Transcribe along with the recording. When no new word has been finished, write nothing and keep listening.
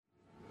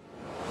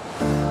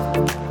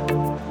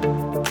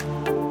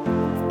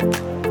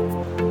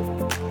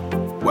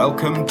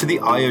welcome to the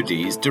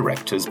IOD's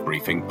Directors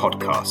Briefing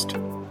Podcast.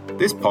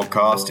 This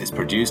podcast is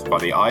produced by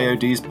the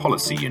IOD's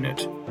Policy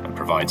Unit and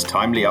provides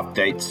timely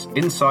updates,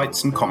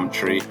 insights and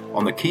commentary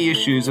on the key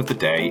issues of the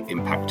day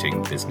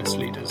impacting business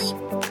leaders.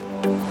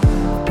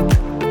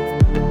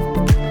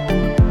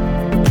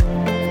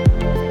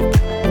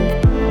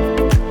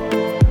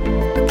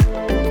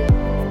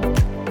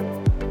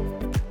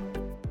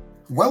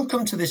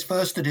 Welcome to this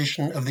first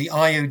edition of the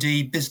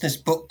IOD Business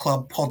Book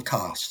Club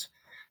podcast.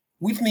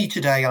 With me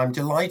today, I'm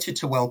delighted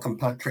to welcome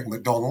Patrick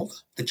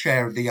McDonald, the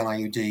chair of the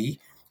IOD,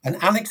 and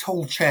Alex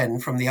Hall-Chen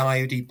from the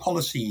IOD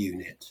Policy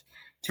Unit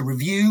to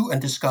review and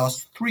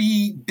discuss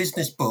three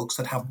business books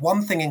that have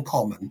one thing in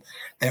common.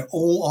 They're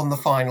all on the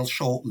final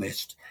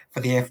shortlist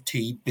for the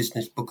FT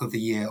Business Book of the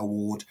Year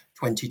Award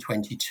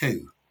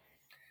 2022.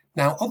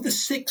 Now, of the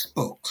 6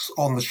 books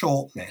on the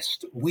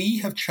shortlist, we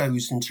have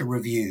chosen to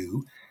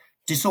review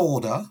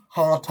Disorder,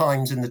 Hard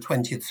Times in the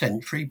 20th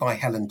Century by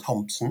Helen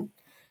Thompson,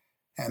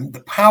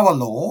 The Power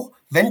Law,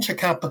 Venture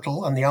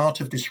Capital and the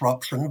Art of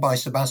Disruption by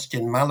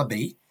Sebastian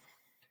Mallaby,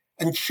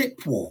 and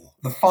Chip War,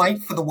 The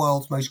Fight for the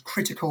World's Most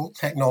Critical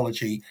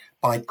Technology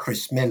by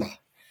Chris Miller.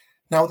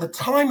 Now, at the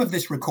time of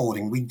this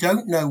recording, we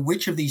don't know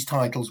which of these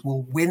titles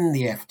will win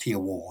the FT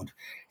Award.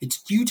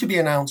 It's due to be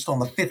announced on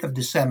the 5th of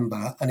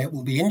December, and it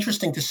will be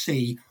interesting to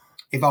see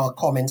if our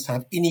comments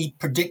have any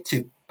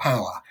predictive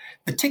power,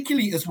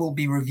 particularly as we'll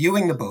be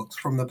reviewing the books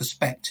from the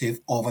perspective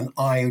of an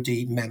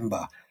IOD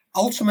member.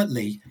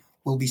 Ultimately,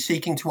 we'll be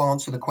seeking to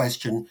answer the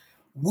question,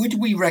 would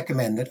we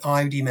recommend that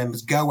IOD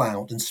members go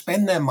out and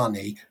spend their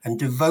money and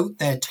devote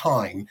their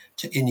time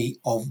to any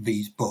of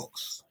these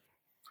books?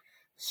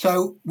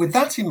 So with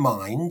that in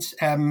mind,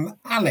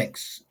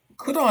 Alex,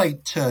 could I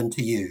turn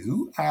to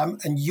you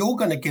and you're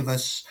going to give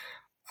us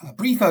a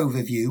brief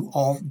overview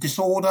of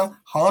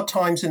Disorder, Hard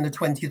Times in the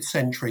 20th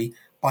Century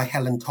by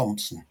Helen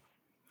Thompson.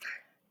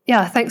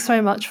 Yeah, thanks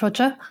very much,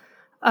 Roger.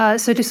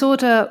 So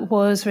Disorder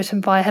was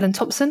written by Helen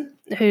Thompson,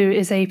 who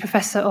is a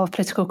professor of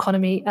political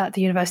economy at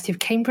the University of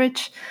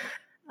Cambridge.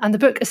 And the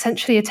book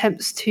essentially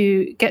attempts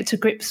to get to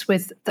grips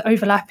with the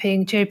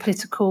overlapping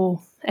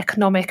geopolitical,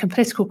 economic and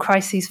political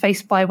crises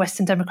faced by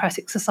Western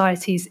democratic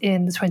societies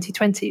in the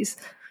 2020s.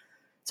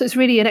 So it's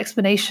really an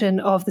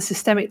explanation of the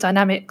systemic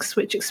dynamics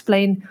which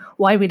explain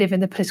why we live in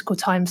the political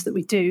times that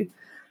we do.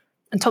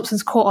 And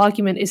Thompson's core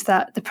argument is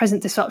that the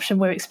present disruption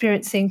we're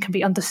experiencing can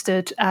be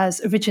understood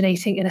as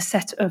originating in a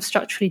set of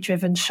structurally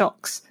driven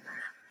shocks.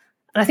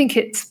 And I think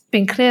it's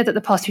been clear that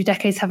the past few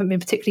decades haven't been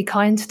particularly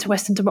kind to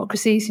Western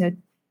democracies.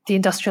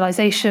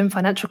 Deindustrialization,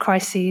 financial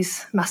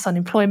crises, mass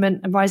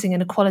unemployment and rising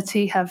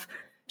inequality have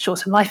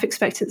shortened life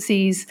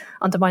expectancies,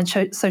 undermined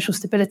social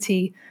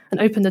stability, and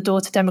opened the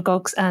door to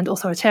demagogues and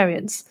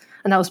authoritarians.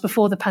 And that was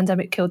before the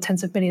pandemic killed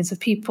tens of millions of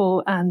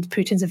people and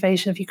Putin's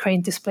invasion of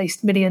Ukraine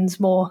displaced millions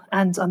more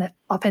and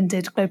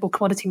upended global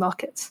commodity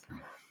markets.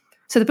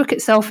 So the book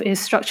itself is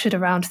structured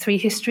around 3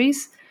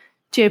 histories: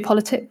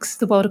 geopolitics,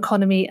 the world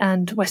economy,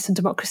 and Western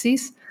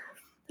democracies,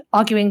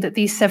 arguing that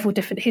these several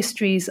different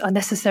histories are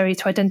necessary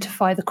to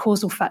identify the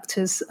causal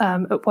factors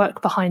at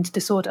work behind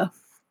disorder.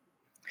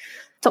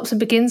 Thompson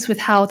begins with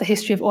how the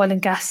history of oil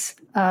and gas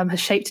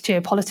has shaped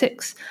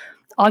geopolitics,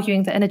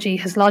 arguing that energy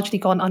has largely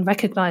gone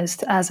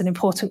unrecognised as an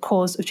important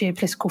cause of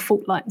geopolitical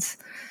fault lines.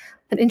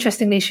 And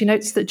interestingly, she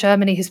notes that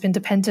Germany has been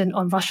dependent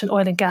on Russian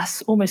oil and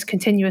gas almost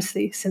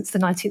continuously since the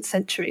 19th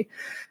century.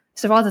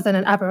 So rather than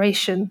an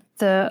aberration,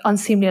 the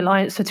unseemly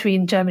alliance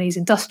between Germany's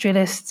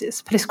industrialists,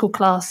 its political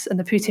class, and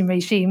the Putin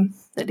regime,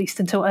 at least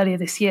until earlier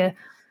this year,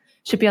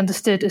 should be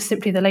understood as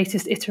simply the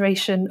latest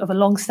iteration of a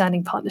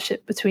long-standing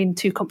partnership between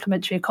 2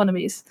 complementary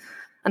economies.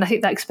 And I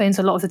think that explains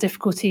a lot of the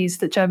difficulties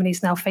that Germany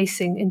is now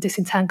facing in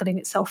disentangling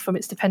itself from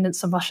its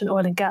dependence on Russian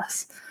oil and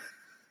gas.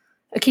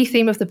 A key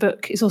theme of the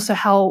book is also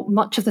how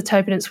much of the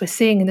turbulence we're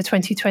seeing in the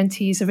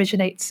 2020s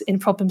originates in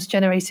problems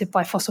generated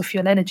by fossil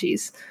fuel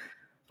energies.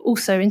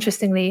 Also,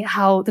 interestingly,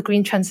 how the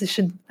green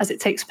transition, as it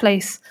takes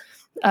place,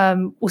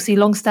 will see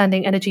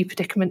long-standing energy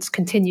predicaments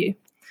continue,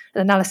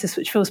 an analysis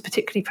which feels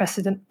particularly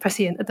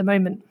prescient at the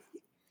moment.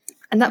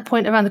 And that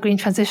point around the green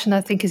transition,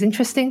 I think, is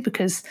interesting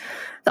because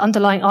the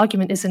underlying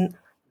argument isn't,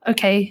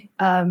 okay,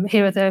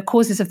 here are the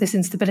causes of this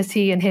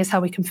instability and here's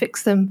how we can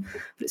fix them.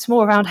 But it's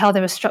more around how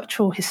there are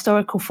structural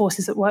historical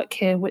forces at work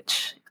here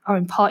which are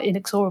in part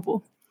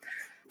inexorable.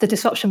 The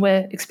disruption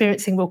we're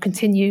experiencing will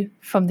continue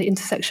from the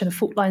intersection of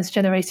fault lines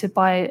generated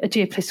by a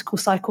geopolitical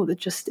cycle that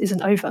just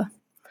isn't over.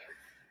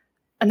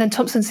 And then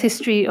Thompson's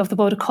history of the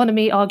world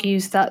economy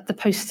argues that the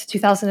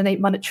post-2008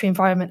 monetary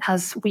environment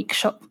has weak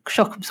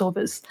shock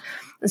absorbers,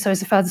 and so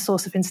is a further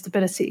source of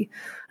instability,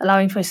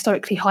 allowing for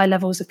historically high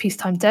levels of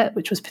peacetime debt,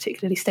 which was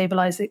particularly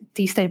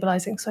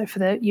destabilizing for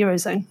the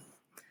Eurozone.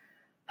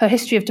 Her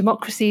history of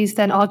democracies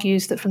then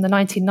argues that from the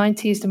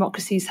 1990s,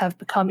 democracies have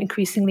become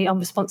increasingly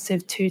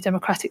unresponsive to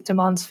democratic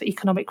demands for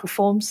economic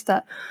reforms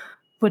that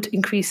would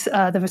increase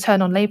the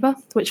return on labour,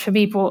 which for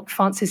me brought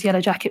France's Yellow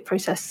Jacket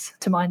protests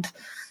to mind.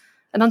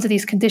 And under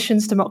these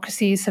conditions,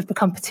 democracies have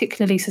become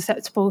particularly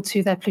susceptible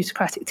to their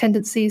plutocratic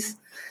tendencies,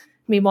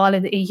 Meanwhile,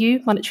 in the EU,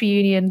 monetary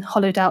union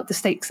hollowed out the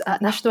stakes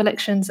at national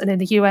elections, and in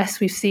the US,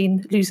 we've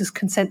seen losers'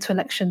 consent to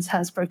elections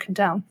has broken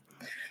down.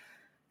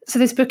 So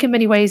this book, in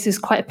many ways, is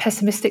quite a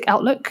pessimistic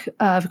outlook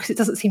because it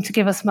doesn't seem to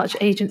give us much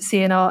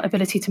agency in our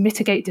ability to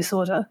mitigate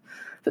disorder.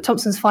 But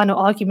Thompson's final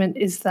argument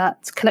is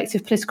that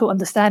collective political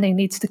understanding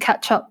needs to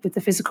catch up with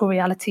the physical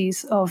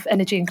realities of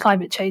energy and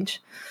climate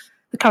change.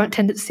 The current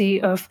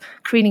tendency of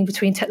careening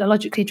between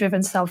technologically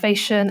driven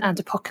salvation and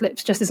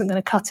apocalypse just isn't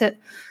going to cut it.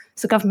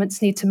 So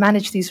governments need to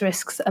manage these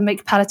risks and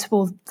make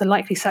palatable the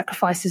likely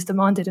sacrifices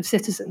demanded of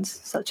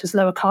citizens, such as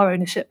lower car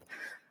ownership,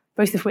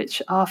 both of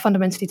which are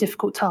fundamentally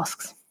difficult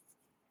tasks.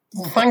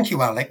 Well, thank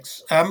you,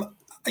 Alex.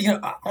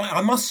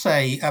 I must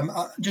say,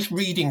 just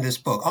reading this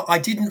book, I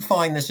didn't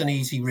find this an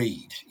easy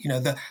read.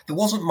 There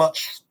wasn't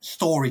much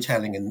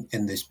storytelling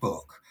in this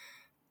book.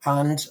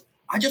 And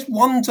I just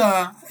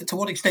wonder to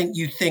what extent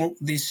you think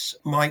this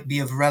might be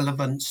of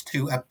relevance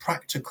to a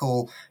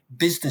practical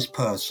business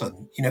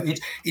person. It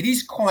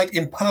is quite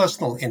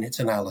impersonal in its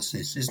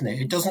analysis, isn't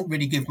it? It doesn't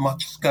really give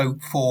much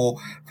scope for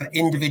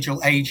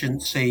individual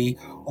agency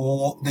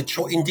or the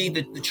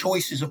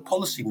choices of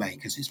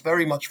policymakers. It's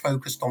very much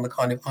focused on the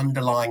kind of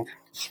underlying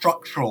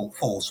structural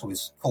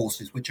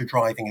forces which are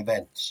driving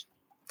events.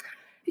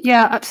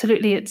 Yeah,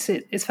 absolutely. It's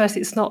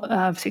not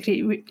a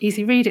particularly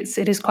easy read.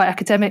 It is quite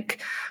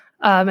academic.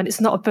 And it's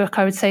not a book,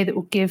 I would say, that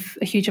will give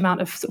a huge amount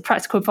of sort of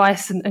practical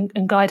advice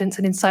and guidance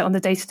and insight on the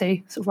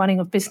day-to-day sort of running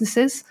of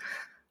businesses.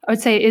 I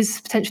would say it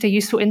is potentially a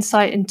useful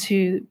insight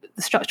into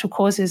the structural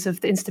causes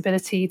of the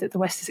instability that the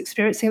West is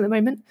experiencing at the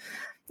moment.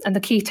 And the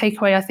key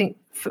takeaway, I think,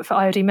 for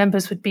IOD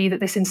members would be that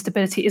this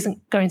instability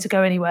isn't going to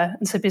go anywhere.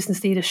 And so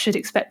business leaders should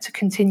expect to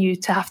continue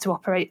to have to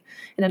operate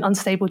in an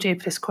unstable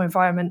geopolitical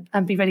environment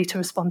and be ready to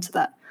respond to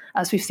that,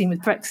 as we've seen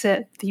with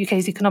Brexit, the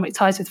UK's economic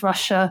ties with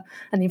Russia,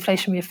 and the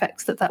inflationary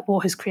effects that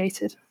war has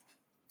created.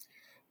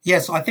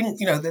 Yes, I think,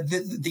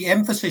 the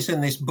emphasis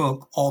in this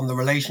book on the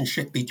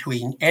relationship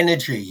between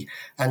energy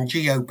and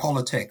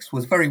geopolitics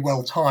was very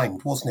well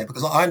timed, wasn't it?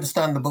 Because I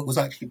understand the book was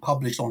actually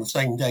published on the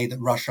same day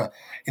that Russia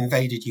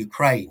invaded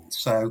Ukraine.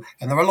 And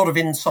there are a lot of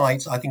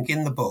insights, I think,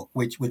 in the book,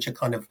 which are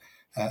kind of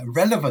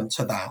relevant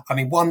to that. I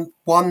mean,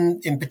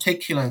 one in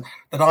particular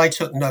that I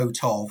took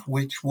note of,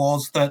 which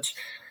was that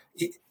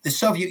the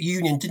Soviet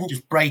Union didn't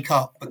just break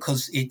up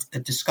because it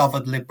had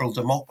discovered liberal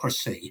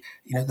democracy.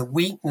 The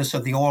weakness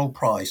of the oil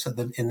price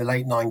in the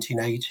late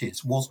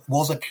 1980s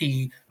was a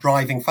key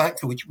driving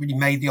factor, which really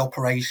made the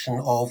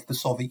operation of the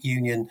Soviet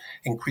Union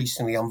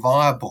increasingly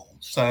unviable.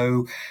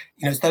 So,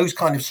 it's those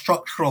kind of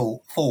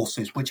structural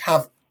forces which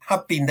have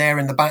been there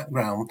in the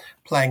background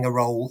playing a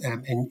role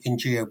in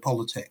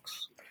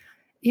geopolitics.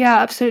 Yeah,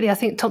 absolutely. I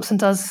think Thompson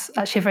does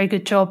actually a very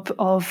good job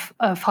of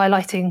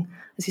highlighting,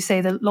 as you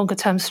say, the longer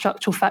term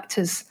structural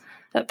factors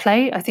at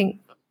play. I think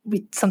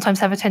we sometimes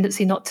have a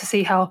tendency not to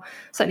see how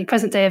certainly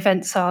present day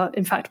events are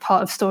in fact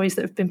part of stories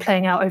that have been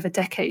playing out over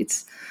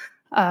decades.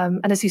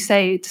 And as you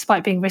say,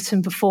 despite being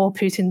written before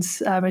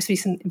Putin's most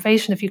recent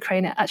invasion of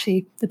Ukraine,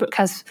 actually the book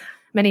has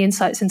many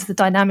insights into the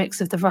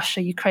dynamics of the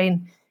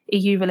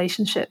Russia-Ukraine-EU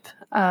relationship.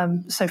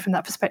 So from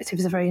that perspective,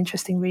 it's a very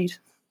interesting read.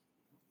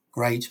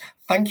 Great.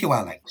 Thank you,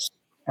 Alex.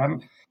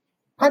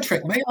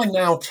 Patrick, may I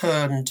now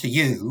turn to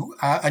you,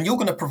 and you're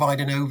going to provide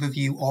an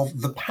overview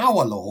of The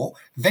Power Law,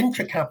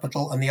 Venture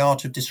Capital and the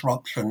Art of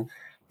Disruption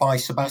by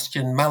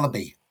Sebastian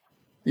Mallaby.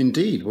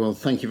 Indeed. Well,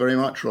 thank you very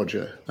much,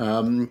 Roger.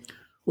 Well,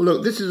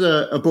 look, this is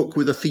a book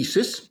with a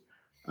thesis.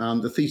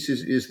 The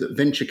thesis is that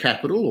venture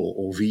capital,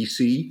 or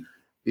VC,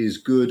 is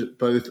good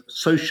both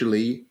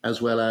socially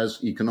as well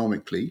as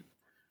economically.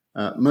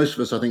 Most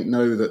of us, I think,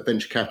 know that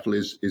venture capital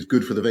is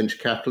good for the venture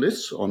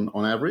capitalists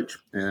on average,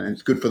 and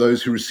it's good for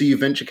those who receive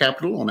venture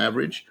capital on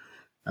average.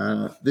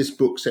 This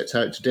book sets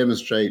out to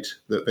demonstrate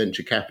that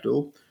venture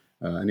capital,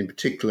 and in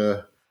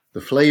particular,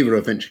 the flavor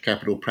of venture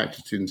capital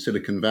practiced in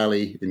Silicon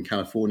Valley in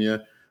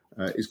California,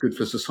 is good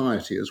for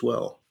society as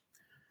well.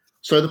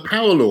 So the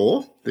Power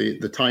Law,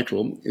 the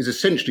title, is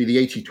essentially the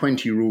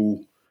 80-20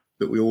 rule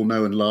that we all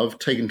know and love,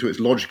 taken to its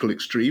logical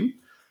extreme.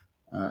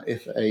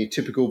 If a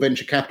typical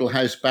venture capital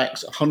house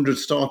backs 100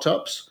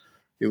 startups,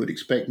 it would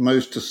expect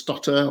most to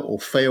stutter or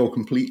fail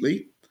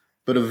completely,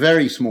 but a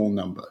very small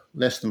number,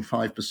 less than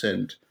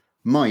 5%,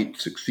 might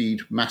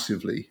succeed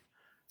massively.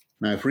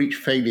 Now, for each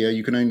failure,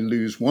 you can only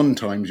lose 1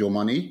 times your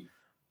money,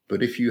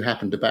 but if you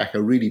happen to back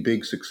a really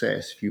big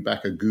success, if you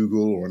back a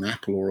Google or an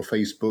Apple or a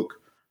Facebook,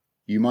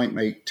 you might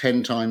make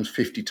 10 times,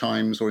 50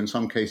 times, or in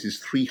some cases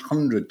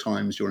 300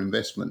 times your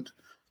investment.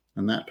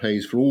 And that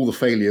pays for all the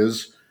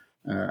failures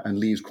and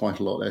leaves quite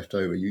a lot left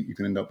over. You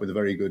can end up with a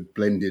very good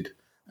blended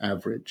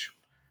average.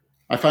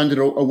 I found it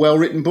a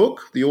well-written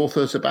book. The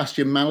author,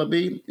 Sebastian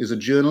Mallaby, is a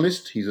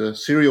journalist. He's a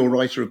serial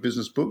writer of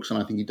business books, and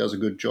I think he does a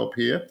good job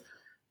here.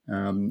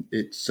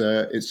 It's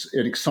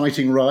an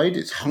exciting ride.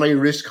 It's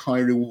high-risk,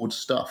 high-reward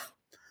stuff.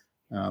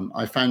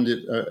 I found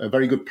it a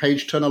very good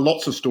page-turner.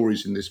 Lots of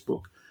stories in this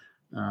book.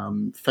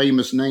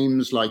 Famous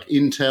names like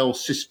Intel,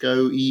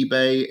 Cisco,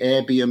 eBay,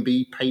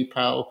 Airbnb,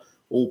 PayPal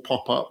all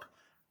pop up.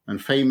 And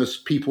famous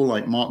people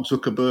like Mark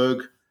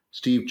Zuckerberg,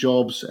 Steve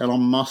Jobs,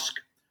 Elon Musk,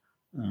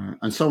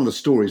 and some of the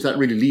stories, that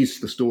really leads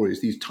to the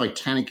stories, these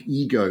titanic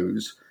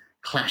egos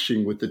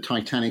clashing with the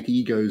titanic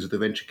egos of the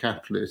venture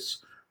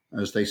capitalists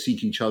as they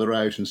seek each other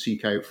out and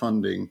seek out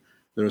funding.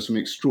 There are some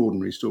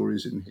extraordinary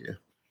stories in here.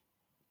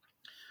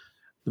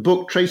 The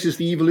book traces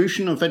the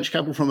evolution of venture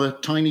capital from a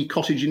tiny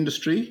cottage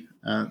industry.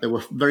 There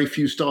were very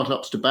few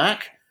startups to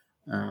back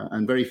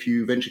and very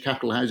few venture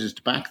capital houses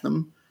to back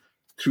them.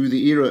 Through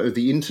the era of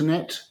the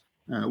internet,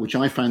 which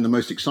I found the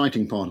most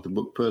exciting part of the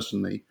book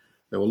personally,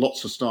 there were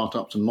lots of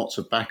startups and lots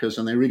of backers,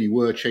 and they really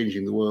were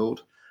changing the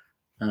world,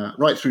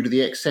 right through to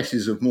the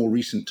excesses of more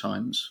recent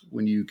times,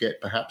 when you get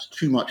perhaps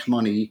too much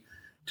money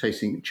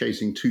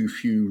chasing too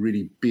few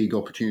really big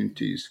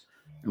opportunities.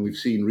 And we've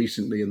seen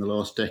recently in the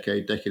last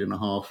decade and a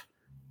half,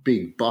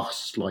 big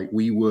busts like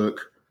WeWork,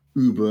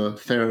 Uber,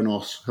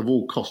 Theranos have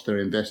all cost their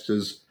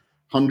investors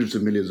hundreds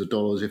of millions of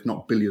dollars, if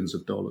not billions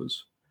of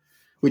dollars.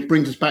 Which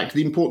brings us back to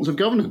the importance of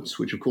governance,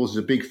 which of course is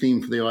a big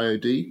theme for the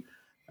IOD.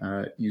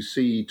 You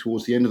see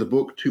towards the end of the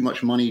book, too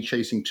much money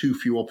chasing too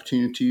few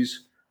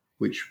opportunities,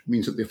 which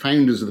means that the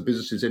founders of the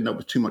businesses end up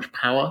with too much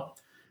power.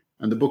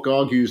 And the book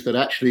argues that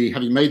actually,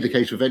 having made the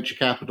case for venture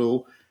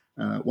capital,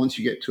 once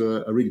you get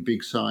to a really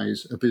big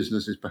size, a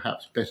business is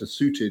perhaps better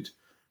suited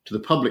to the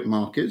public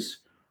markets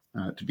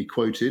to be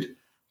quoted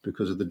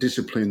because of the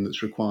discipline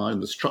that's required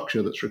and the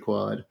structure that's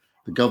required,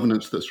 the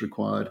governance that's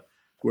required,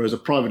 whereas a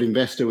private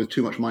investor with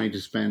too much money to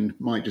spend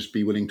might just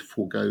be willing to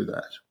forego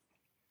that.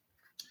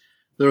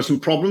 There are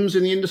some problems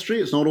in the industry.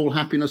 It's not all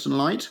happiness and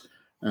light.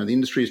 The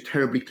industry is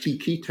terribly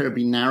cliquey,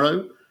 terribly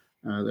narrow.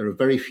 There are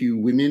very few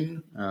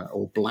women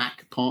or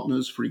black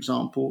partners, for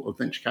example, of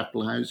venture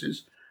capital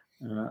houses.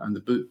 And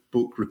the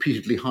book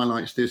repeatedly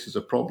highlights this as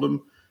a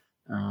problem.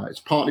 It's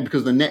partly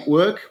because of the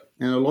network.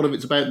 And a lot of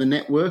it's about the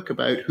network,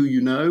 about who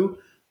you know,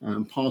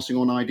 passing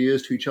on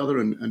ideas to each other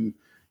and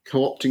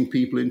co-opting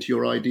people into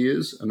your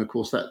ideas. And of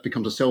course, that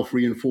becomes a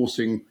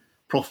self-reinforcing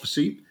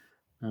prophecy.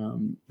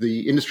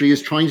 The industry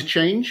is trying to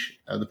change.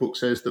 The book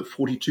says that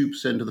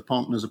 42% of the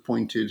partners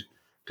appointed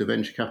to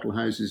venture capital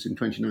houses in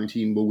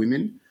 2019 were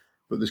women,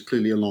 but there's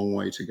clearly a long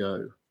way to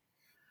go.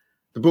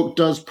 The book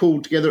does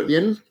pull together at the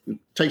end,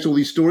 takes all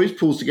these stories,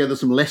 pulls together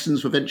some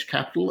lessons for venture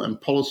capital and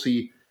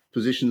policy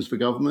positions for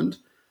government,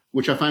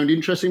 which I found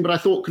interesting, but I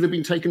thought could have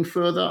been taken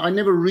further. I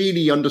never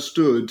really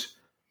understood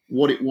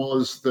what it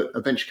was that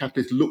a venture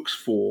capitalist looks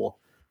for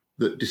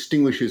that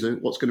distinguishes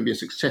what's going to be a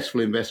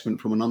successful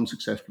investment from an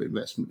unsuccessful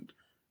investment.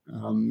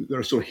 There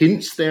are sort of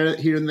hints there,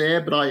 here and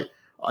there, but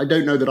I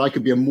don't know that I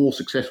could be a more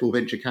successful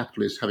venture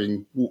capitalist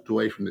having walked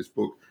away from this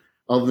book,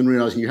 other than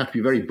realizing you have to be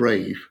very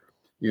brave.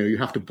 You know, you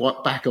have to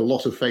back a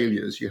lot of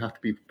failures. You have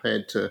to be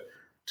prepared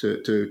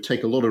to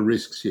take a lot of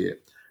risks here.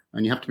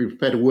 And you have to be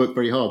prepared to work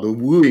very hard. The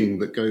wooing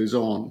that goes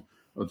on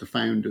of the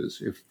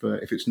founders,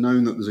 if it's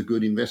known that there's a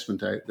good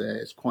investment out there,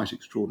 it's quite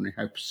extraordinary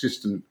how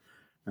persistent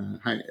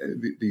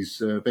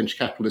these venture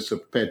capitalists are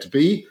prepared to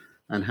be,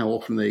 and how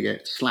often they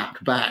get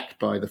slapped back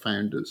by the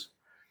founders.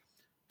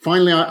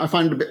 Finally, I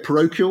find it a bit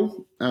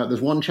parochial.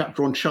 There's one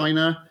chapter on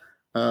China,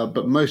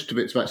 but most of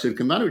it's about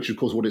Silicon Valley, which is, of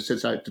course, what it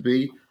sets out to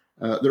be.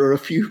 There are a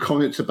few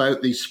comments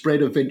about the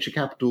spread of venture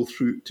capital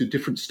through to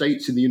different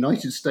states in the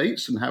United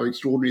States and how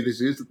extraordinary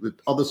this is that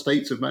other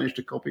states have managed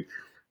to copy.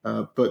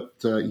 But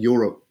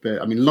Europe,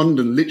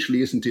 London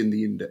literally isn't in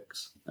the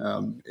index.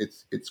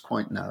 It's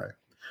quite narrow.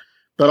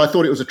 But I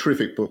thought it was a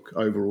terrific book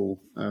overall.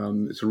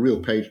 It's a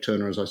real page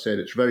turner, as I said.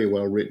 It's very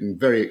well written,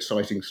 very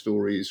exciting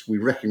stories. We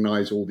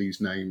recognize all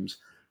these names.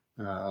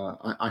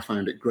 I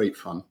found it great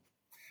fun.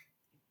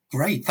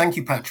 Great. Thank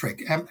you,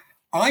 Patrick.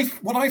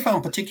 What I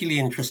found particularly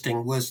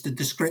interesting was the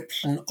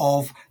description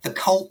of the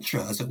culture,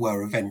 as it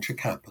were, of venture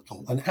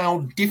capital and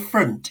how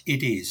different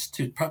it is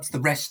to perhaps the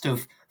rest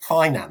of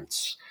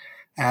finance.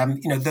 There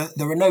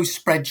are no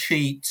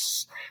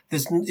spreadsheets.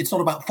 It's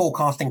not about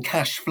forecasting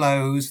cash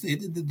flows.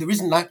 There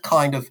isn't that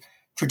kind of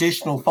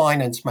traditional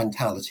finance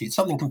mentality. It's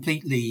something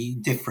completely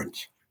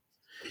different.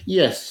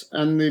 Yes,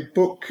 and the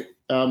book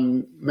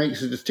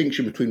makes a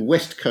distinction between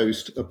West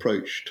Coast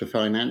approach to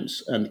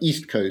finance and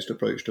East Coast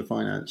approach to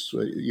finance.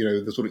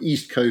 The sort of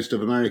East Coast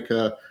of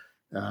America,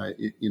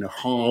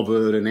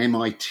 Harvard and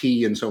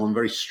MIT and so on,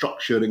 very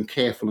structured and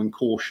careful and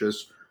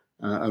cautious.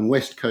 And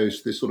West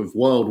Coast, this sort of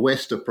Wild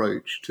West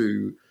approach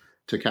to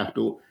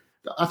capital.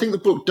 I think the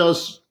book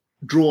does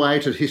draw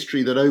out a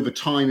history that over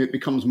time it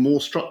becomes more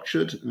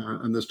structured,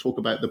 and there's talk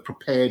about the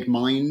prepared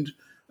mind,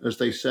 as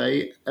they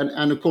say.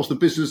 And of course, the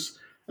business,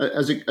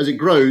 as it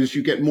grows,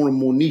 you get more and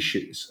more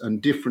niches, and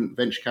different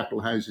venture capital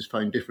houses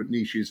find different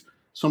niches,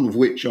 some of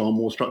which are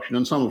more structured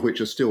and some of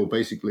which are still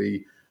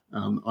basically,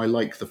 I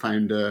like the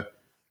founder,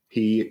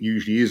 he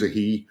usually is a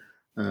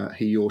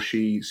he or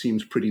she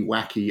seems pretty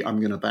wacky, I'm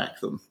going to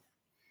back them.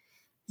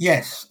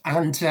 Yes,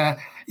 and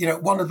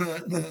one of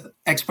the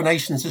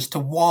explanations as to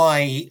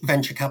why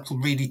venture capital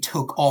really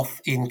took off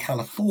in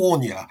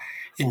California,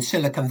 in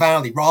Silicon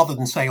Valley, rather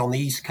than say on the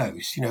East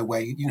Coast,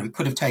 where it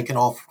could have taken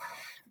off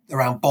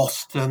around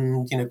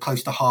Boston,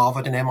 close to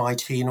Harvard and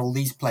MIT and all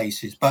these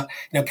places. But,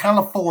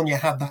 California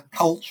had that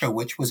culture,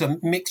 which was a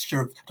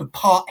mixture of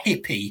part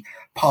hippie,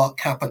 part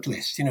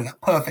capitalist,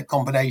 that perfect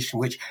combination,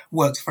 which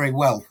works very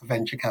well for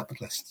venture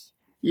capitalists.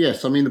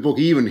 Yes, I mean, the book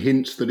even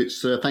hints that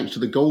it's thanks to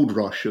the gold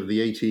rush of the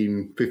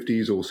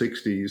 1850s or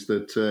 60s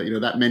that,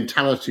 that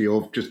mentality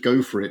of just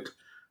go for it,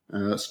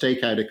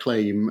 stake out a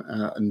claim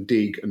and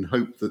dig and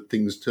hope that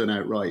things turn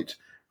out right,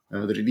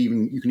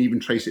 you can even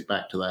trace it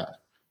back to that.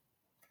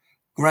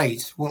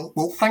 Great.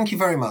 Well, thank you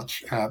very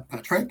much,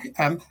 Patrick.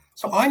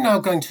 So I'm now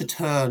going to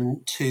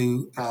turn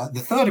to the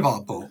third of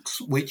our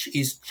books, which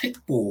is Chip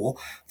War,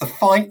 The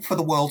Fight for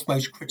the World's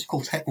Most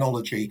Critical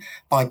Technology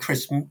by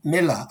Chris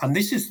Miller. And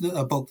this is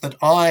a book that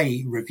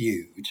I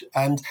reviewed.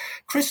 And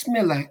Chris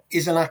Miller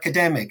is an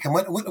academic. And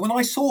when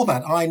I saw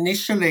that, I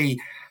initially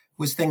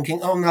was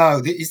thinking, oh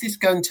no, is this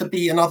going to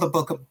be another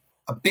book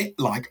a bit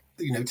like,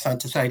 sad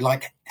to say,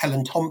 like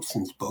Helen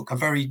Thompson's book, a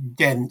very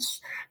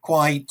dense,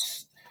 quite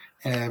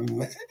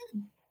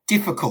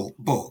difficult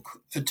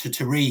book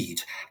to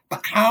read.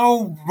 But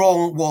how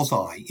wrong was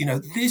I?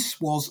 This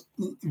was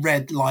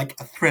read like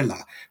a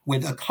thriller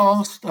with a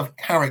cast of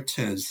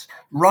characters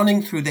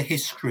running through the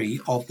history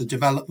of the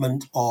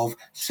development of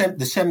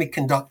the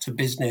semiconductor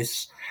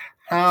business,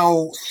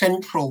 how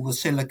central the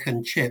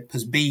silicon chip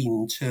has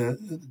been to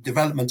the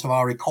development of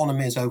our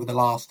economies over the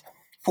last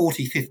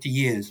 40, 50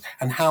 years,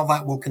 and how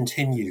that will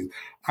continue.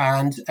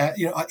 And,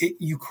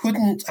 you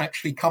couldn't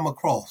actually come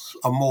across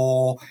a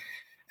more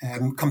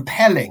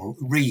compelling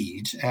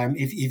read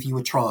if you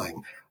were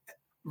trying.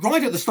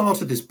 Right at the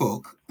start of this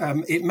book,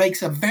 it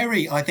makes a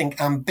very, I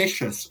think,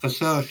 ambitious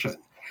assertion.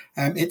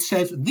 It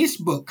says, this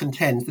book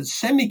contends that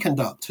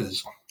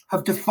semiconductors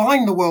have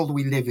defined the world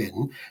we live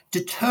in,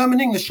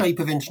 determining the shape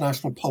of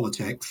international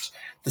politics,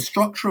 the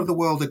structure of the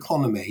world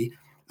economy,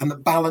 and the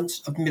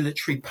balance of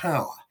military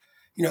power.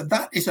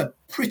 That is a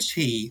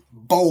pretty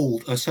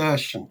bold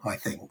assertion, I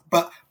think.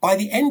 But by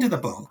the end of the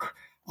book,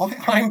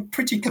 I'm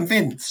pretty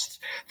convinced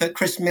that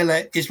Chris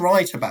Miller is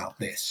right about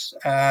this,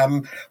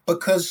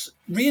 because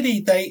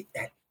really the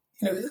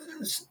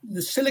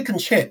silicon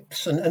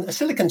chips and a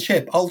silicon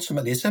chip,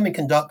 ultimately, a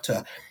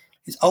semiconductor,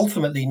 is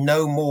ultimately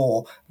no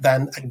more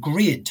than a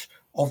grid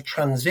of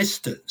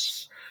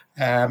transistors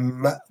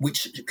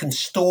which can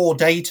store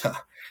data.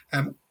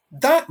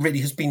 That really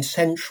has been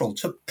central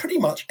to pretty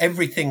much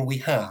everything we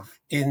have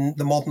in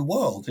the modern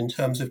world in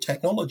terms of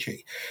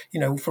technology,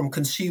 from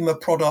consumer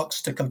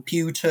products to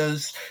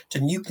computers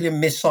to nuclear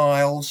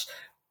missiles.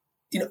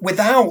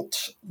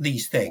 Without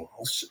these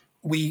things,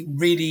 we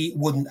really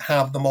wouldn't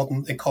have the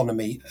modern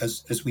economy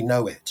as we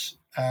know it.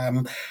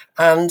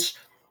 And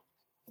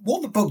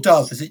what the book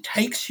does is it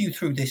takes you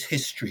through this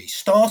history,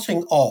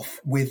 starting off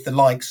with the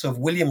likes of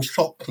William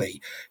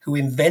Shockley, who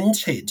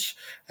invented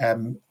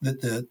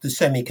the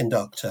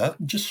semiconductor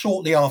just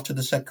shortly after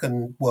the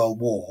Second World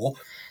War.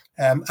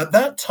 At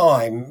that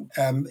time,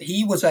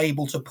 he was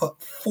able to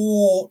put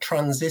 4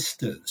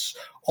 transistors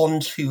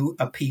onto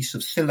a piece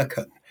of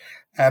silicon,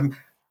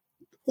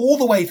 all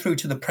the way through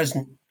to the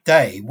present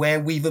day, where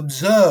we've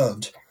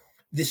observed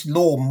this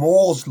law,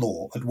 Moore's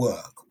law, at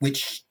work,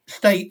 which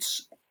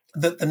states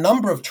that the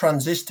number of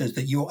transistors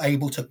that you're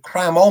able to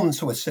cram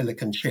onto a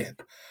silicon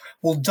chip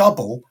will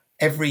double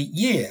every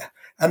year.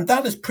 And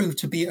that has proved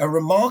to be a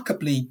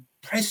remarkably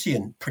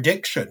prescient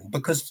prediction,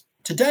 because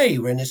today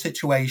we're in a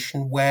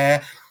situation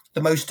where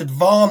the most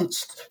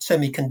advanced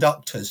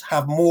semiconductors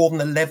have more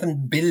than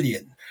 11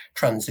 billion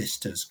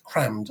transistors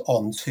crammed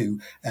onto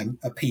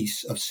a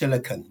piece of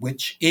silicon,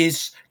 which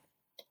is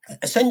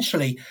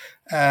essentially,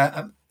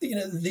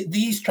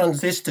 these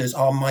transistors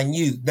are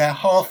minute. They're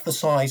half the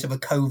size of a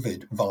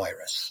COVID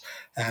virus.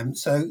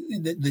 So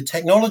the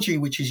technology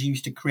which is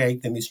used to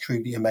create them is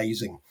truly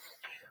amazing.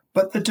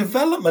 But the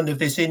development of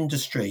this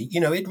industry,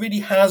 it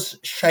really has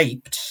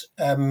shaped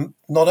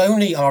not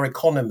only our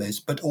economies,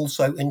 but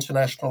also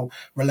international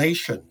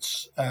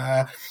relations.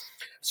 There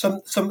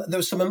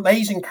were some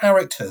amazing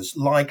characters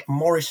like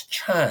Morris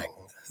Chang,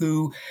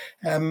 who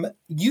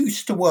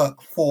used to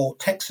work for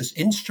Texas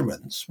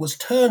Instruments, was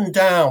turned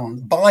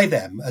down by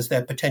them as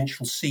their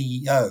potential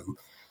CEO,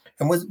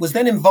 and was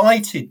then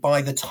invited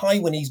by the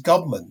Taiwanese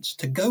government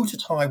to go to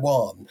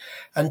Taiwan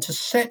and to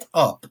set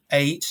up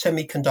a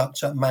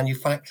semiconductor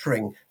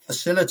manufacturing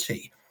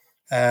facility,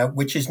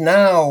 which is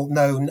now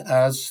known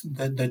as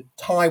the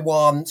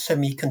Taiwan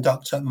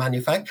Semiconductor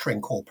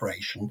Manufacturing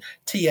Corporation,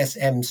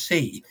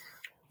 TSMC,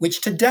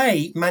 which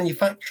today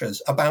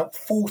manufactures about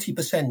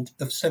 40%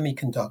 of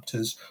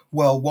semiconductors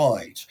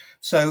worldwide.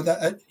 So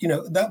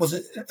that was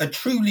a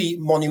truly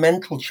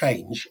monumental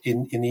change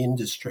in the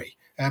industry.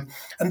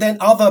 And then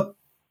other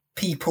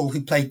people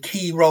who played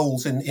key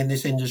roles in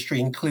this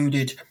industry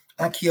included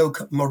Akio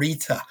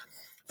Morita,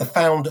 the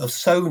founder of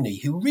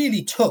Sony, who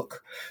really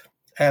took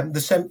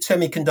the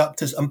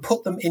semiconductors and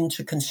put them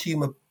into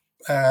consumer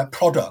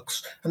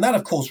products. And that,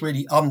 of course,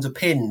 really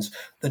underpins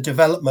the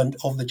development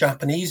of the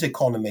Japanese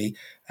economy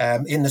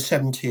in the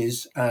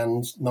 70s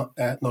and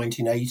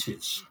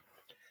 1980s.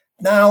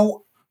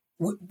 Now,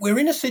 we're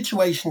in a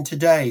situation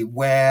today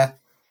where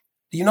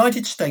the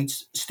United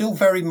States still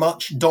very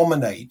much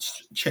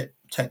dominates chip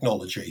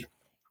technology.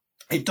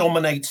 It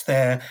dominates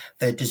their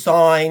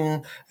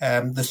design,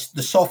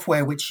 the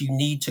software which you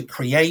need to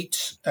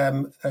create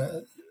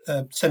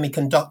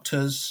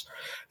semiconductors.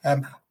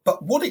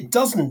 But what it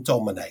doesn't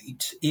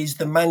dominate is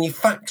the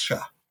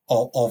manufacture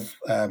of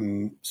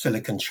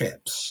silicon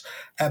chips.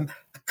 A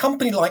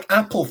company like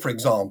Apple, for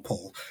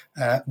example,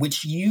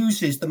 which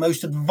uses the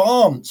most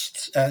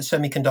advanced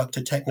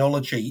semiconductor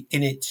technology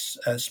in its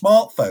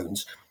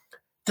smartphones,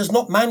 does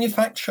not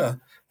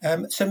manufacture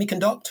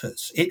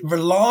semiconductors. It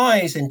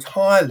relies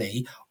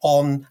entirely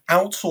on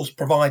outsourced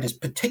providers,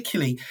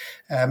 particularly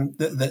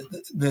the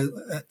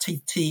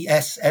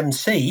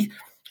TSMC,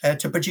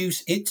 to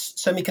produce its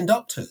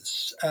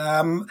semiconductors.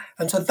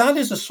 And so that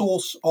is a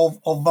source of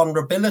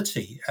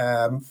vulnerability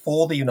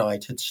for the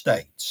United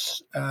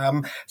States,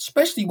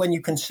 especially when you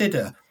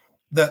consider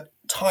that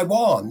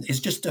Taiwan is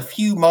just a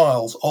few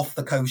miles off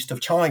the coast of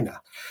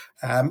China.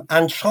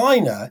 And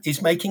China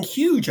is making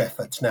huge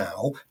efforts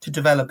now to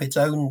develop its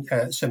own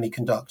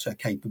semiconductor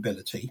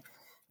capability.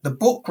 The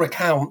book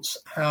recounts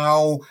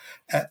how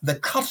the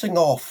cutting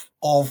off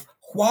of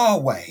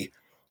Huawei,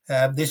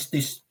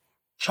 this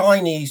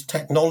Chinese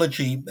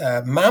technology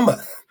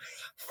mammoth,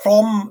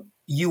 from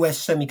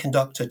US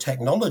semiconductor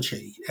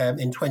technology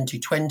in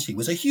 2020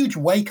 was a huge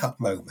wake-up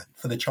moment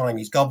for the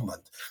Chinese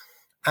government.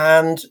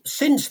 And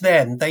since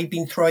then, they've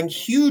been throwing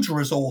huge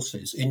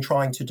resources in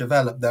trying to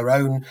develop their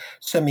own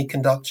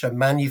semiconductor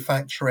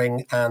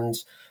manufacturing and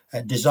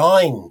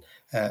design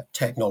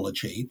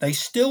technology. They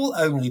still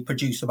only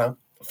produce about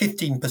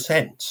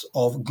 15%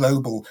 of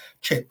global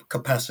chip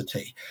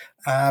capacity.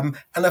 And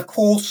of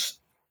course,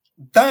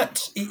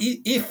 that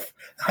if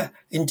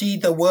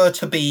indeed there were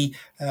to be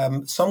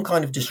some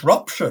kind of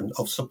disruption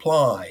of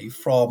supply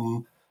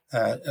from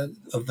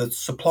of the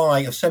supply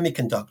of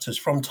semiconductors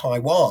from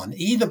Taiwan,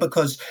 either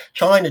because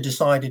China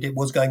decided it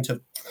was going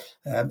to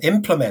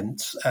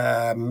implement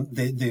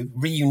the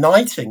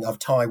reuniting of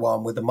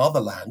Taiwan with the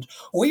motherland,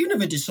 or even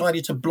if it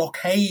decided to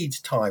blockade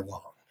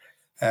Taiwan,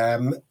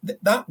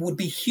 that would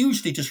be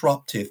hugely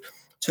disruptive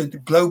to the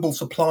global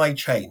supply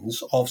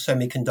chains of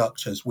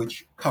semiconductors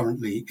which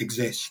currently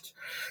exist.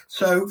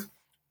 So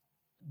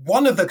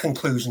one of the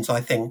conclusions,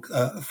 I think,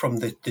 from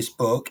this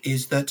book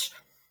is that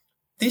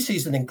this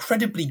is an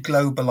incredibly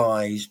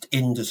globalized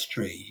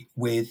industry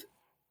with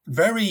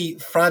very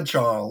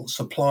fragile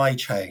supply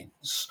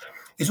chains.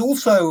 It's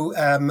also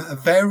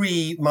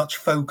very much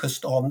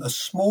focused on a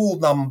small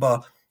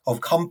number of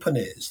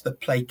companies that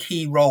play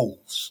key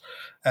roles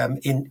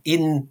in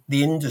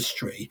the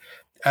industry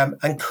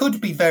and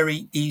could be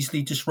very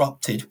easily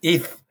disrupted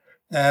if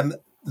the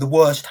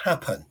worst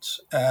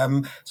happens.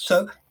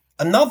 So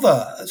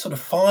another sort of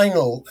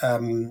final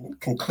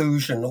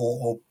conclusion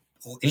or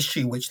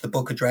issue which the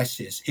book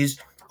addresses is,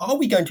 are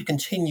we going to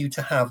continue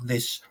to have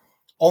this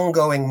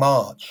ongoing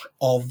march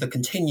of the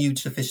continued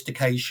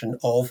sophistication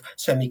of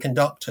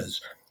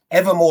semiconductors,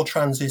 ever more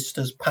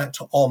transistors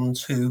packed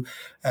onto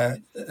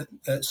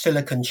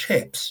silicon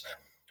chips?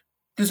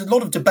 There's a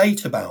lot of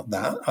debate about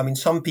that. I mean,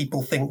 some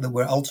people think that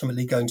we're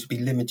ultimately going to be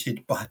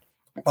limited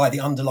by the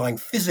underlying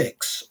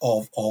physics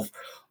of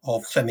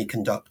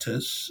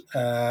semiconductors.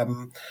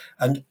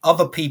 And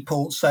other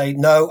people say,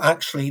 no,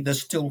 actually,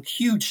 there's still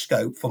huge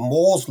scope for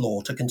Moore's law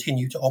to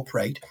continue to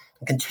operate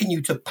and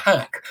continue to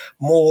pack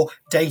more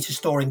data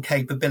storing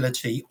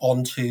capability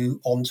onto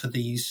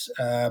these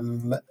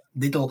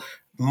little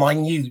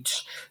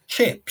minute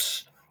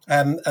chips.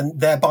 And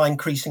thereby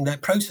increasing their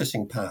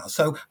processing power.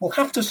 So we'll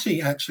have to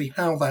see actually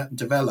how that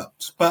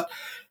develops. But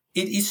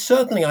it is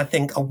certainly, I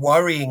think, a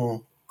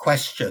worrying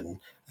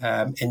question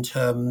in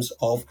terms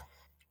of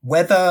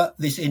whether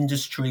this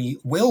industry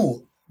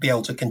will be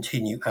able to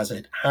continue as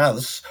it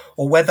has,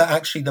 or whether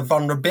actually the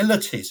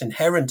vulnerabilities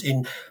inherent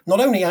in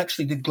not only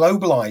actually the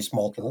globalized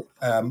model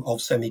of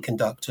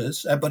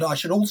semiconductors, but I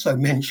should also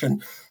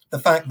mention the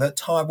fact that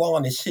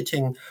Taiwan is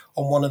sitting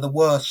on one of the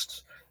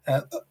worst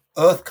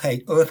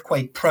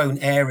earthquake-prone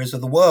areas of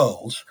the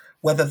world,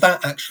 whether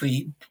that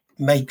actually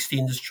makes the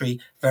industry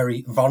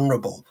very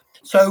vulnerable.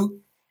 So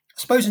I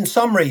suppose in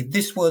summary,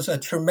 this was a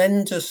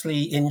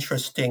tremendously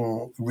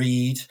interesting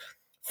read,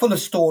 full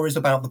of stories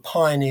about the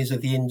pioneers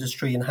of the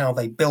industry and how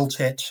they built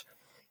it.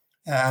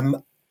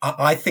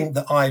 I think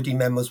that IOD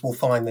members will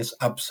find this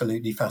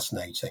absolutely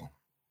fascinating.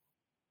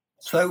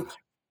 So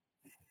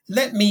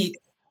let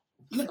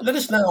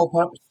us now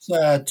perhaps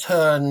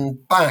turn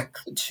back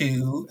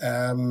to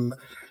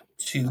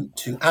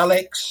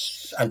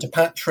Alex and to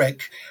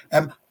Patrick.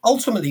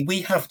 Ultimately,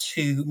 we have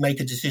to make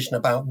a decision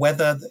about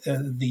whether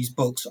these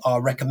books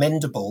are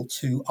recommendable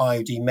to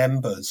IOD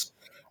members.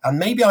 And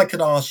maybe I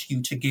could ask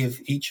you to give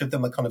each of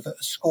them a kind of a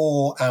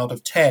score out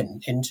of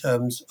 10 in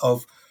terms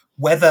of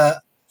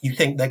whether you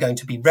think they're going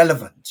to be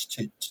relevant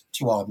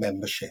to our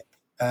membership.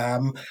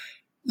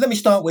 Let me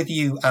start with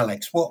you,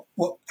 Alex.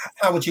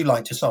 How would you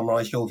like to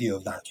summarize your view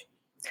of that?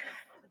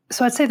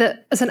 So I'd say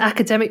that as an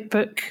academic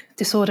book,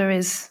 Disorder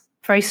is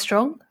very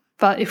strong.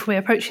 But if we're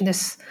approaching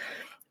this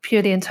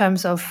purely in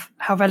terms of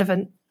how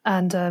relevant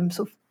and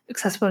sort of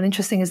accessible and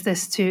interesting is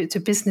this to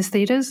business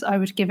leaders, I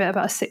would give it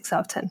about a 6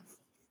 out of 10.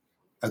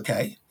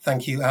 Okay,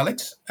 thank you,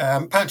 Alex.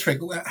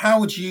 Patrick, how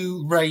would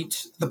you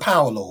rate The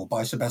Power Law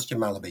by Sebastian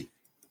Mallaby?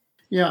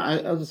 Yeah,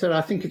 as I said, I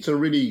think it's a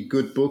really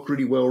good book,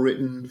 really well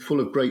written, full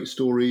of great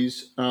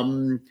stories.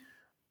 And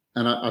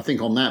I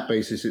think on that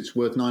basis, it's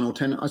worth 9 or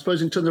 10. I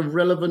suppose in terms of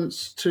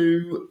relevance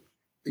to,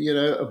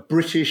 a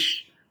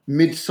British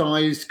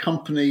mid-sized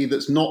company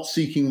that's not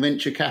seeking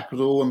venture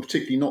capital and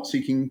particularly not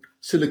seeking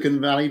Silicon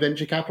Valley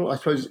venture capital, I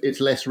suppose it's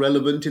less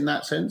relevant in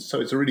that sense.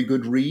 So it's a really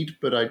good read,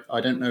 but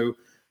I don't know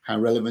how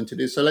relevant it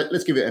is. So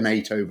let's give it an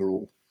 8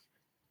 overall.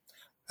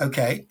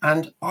 Okay,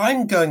 and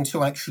I'm going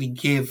to actually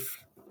give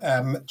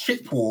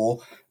Chip War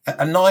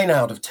a 9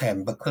 out of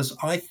 10 because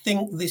I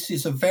think this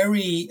is a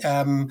very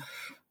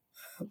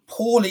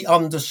poorly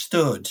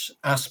understood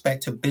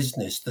aspect of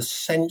business, the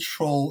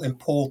central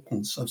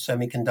importance of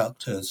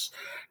semiconductors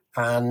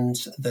and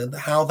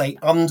how they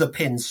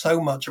underpin so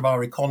much of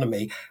our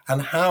economy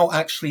and how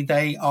actually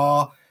they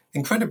are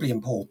incredibly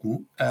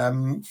important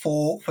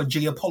for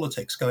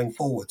geopolitics going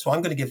forward. So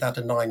I'm going to give that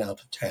a 9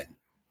 out of 10.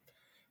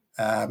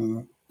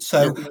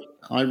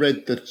 I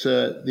read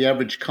that the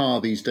average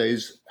car these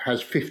days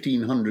has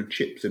 1,500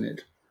 chips in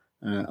it.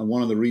 And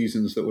one of the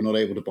reasons that we're not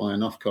able to buy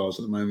enough cars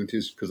at the moment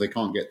is because they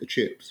can't get the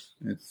chips.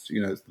 It's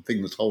it's the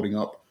thing that's holding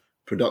up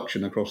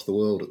production across the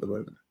world at the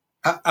moment.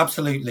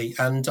 Absolutely.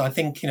 And I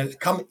think,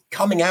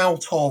 coming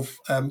out of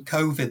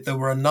COVID, there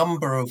were a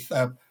number of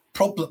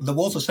problems. There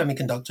was a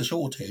semiconductor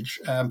shortage,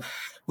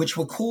 which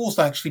were caused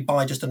actually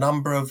by just a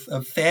number of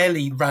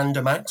fairly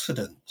random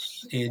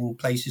accidents in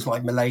places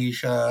like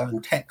Malaysia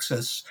and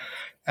Texas,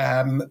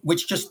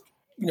 which just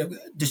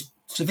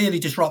severely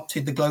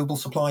disrupted the global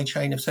supply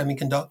chain of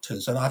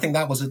semiconductors. And I think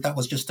that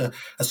was just a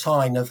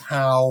sign of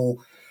how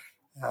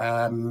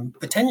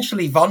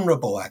potentially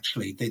vulnerable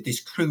actually this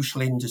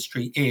crucial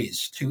industry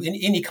is to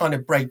any kind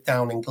of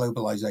breakdown in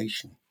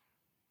globalization.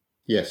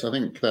 Yes, I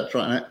think that's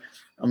right.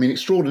 I mean,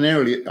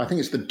 extraordinarily, I think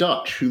it's the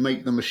Dutch who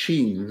make the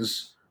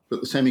machines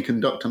that the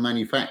semiconductor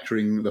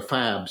manufacturing, the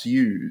fabs,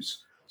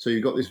 use. So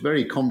you've got this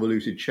very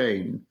convoluted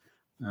chain.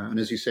 And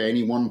as you say,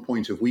 any one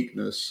point of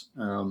weakness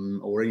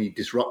or any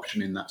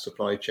disruption in that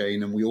supply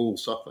chain, and we all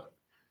suffer.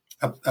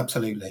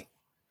 Absolutely.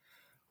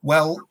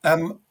 Well,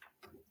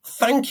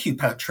 thank you,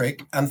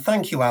 Patrick, and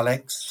thank you,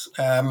 Alex.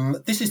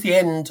 This is the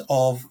end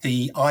of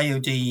the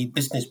IOD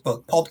Business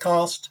Book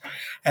podcast.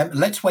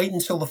 Let's wait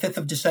until the 5th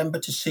of December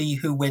to see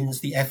who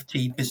wins the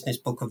FT Business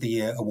Book of the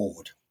Year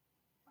award.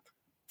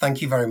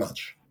 Thank you very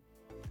much.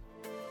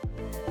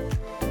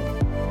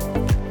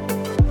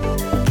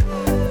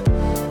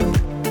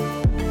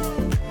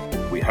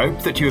 We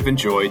hope that you have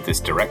enjoyed this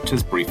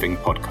Director's Briefing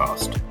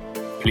podcast.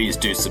 Please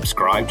do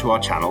subscribe to our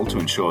channel to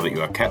ensure that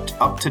you are kept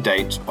up to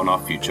date on our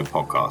future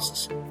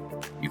podcasts.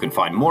 You can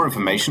find more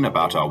information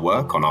about our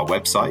work on our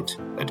website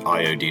at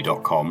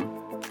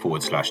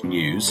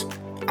iod.com/news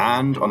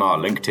and on our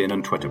LinkedIn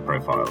and Twitter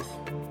profiles.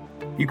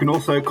 You can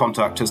also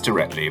contact us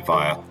directly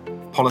via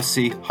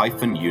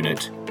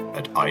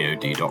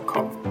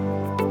policy-unit@iod.com.